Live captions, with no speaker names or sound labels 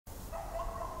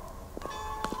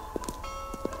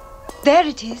There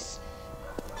it is.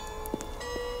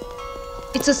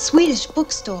 It's a Swedish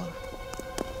bookstore.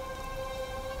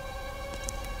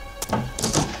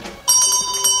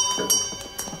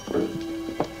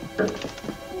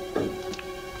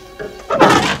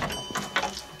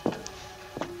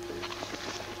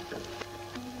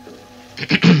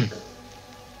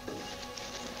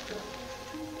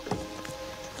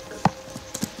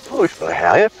 Hoe is het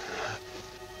her, ja?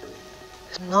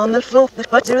 Normal flow, but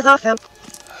what's it without them?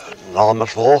 Normal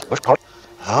for, but got.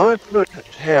 How it looked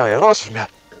her, ja, lost me.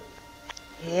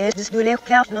 Yes, this will have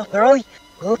cloud not roy.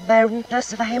 Go baron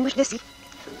plus of a hamish lissy.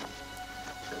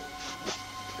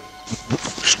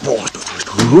 Sport,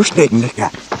 hoe steken ik, ja?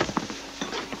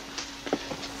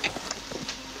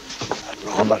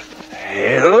 Normal,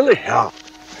 heel, ja.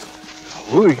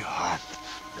 Oei, ja.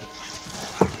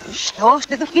 Stoos,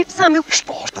 dat keep some.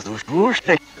 Sport, dat is hoe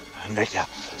steken. Nee, ja.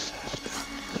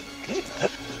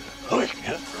 Oei,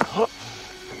 ja.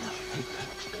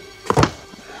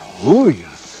 Oei.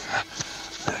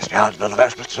 Ja, dan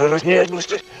was het zo niet Engels.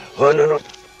 Oh, no, no.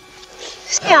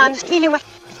 Scan, stealing what?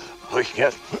 Oei, ja.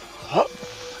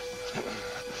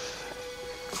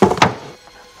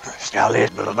 Stel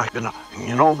het me, dan mag ik nog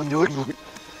niet over doen.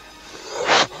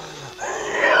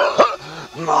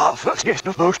 Maar vergeet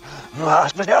nog boos. Maar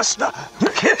als mijn eerste,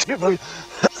 vergeet je wel.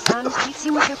 Scan,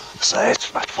 stealing what?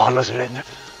 Steeds wat vallen ze in.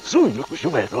 Zo, nu moet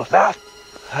je weten wat dat.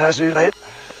 Als u weet.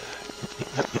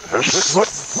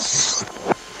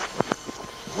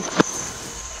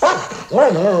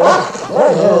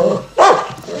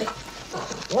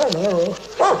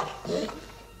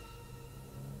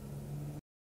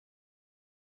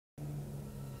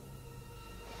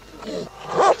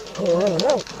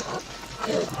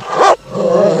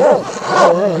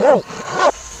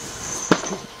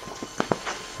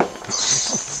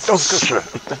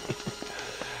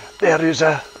 There is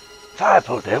a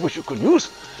fireplace there which you can use,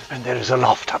 and there is a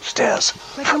loft upstairs.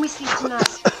 Where can we sleep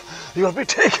tonight? You'll be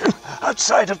taken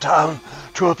outside of town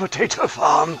to a potato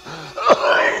farm.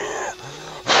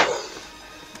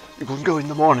 You can go in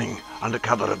the morning under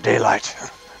cover of daylight.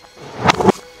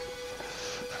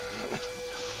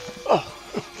 Oh,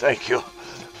 thank you.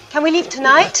 Can we leave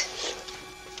tonight?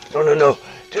 No, no, no.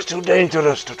 It is too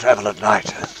dangerous to travel at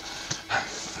night.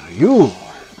 You.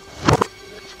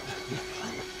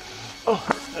 Oh,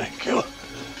 thank you.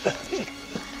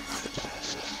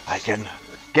 I can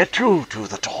get you to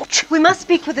the torch. We must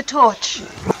speak with the torch.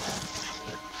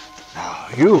 Now,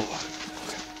 you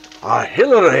are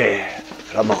Hilary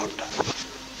Flamond.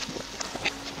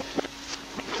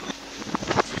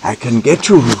 I can get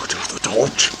you to the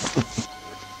torch.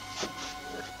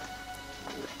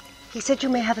 He said you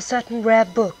may have a certain rare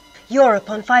book. Europe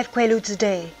on 5 quaaludes a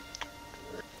day.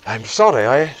 I'm sorry,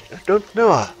 I don't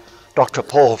know Dr.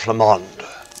 Paul Flamond.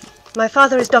 My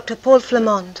father is Dr. Paul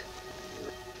Flamond.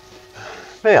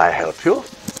 May I help you?